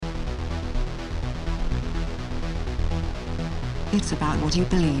It's about what you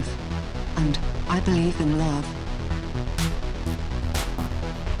believe. And I believe in love.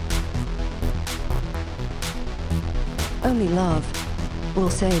 Only love will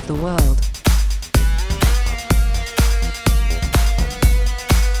save the world.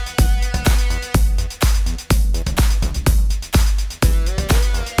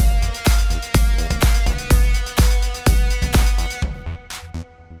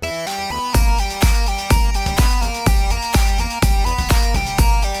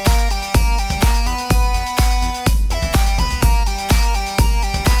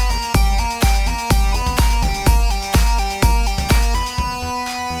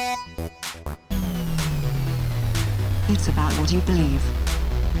 It's about what you believe.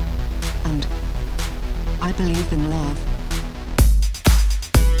 And I believe in love.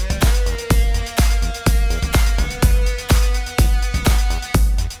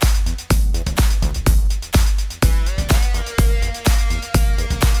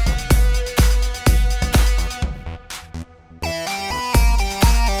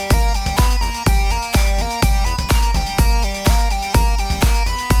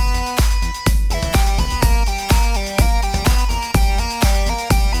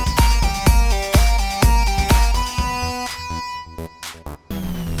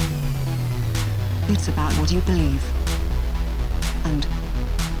 It's about what you believe. And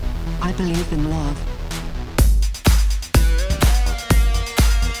I believe in love.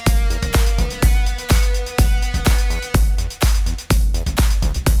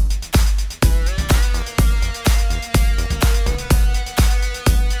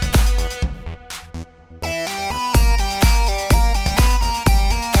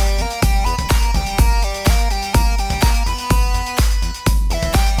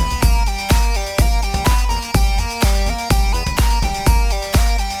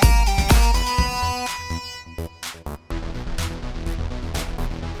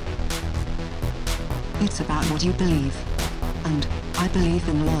 It's about what you believe. And I believe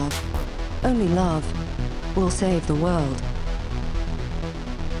in love. Only love will save the world.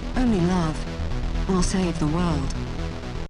 Only love will save the world.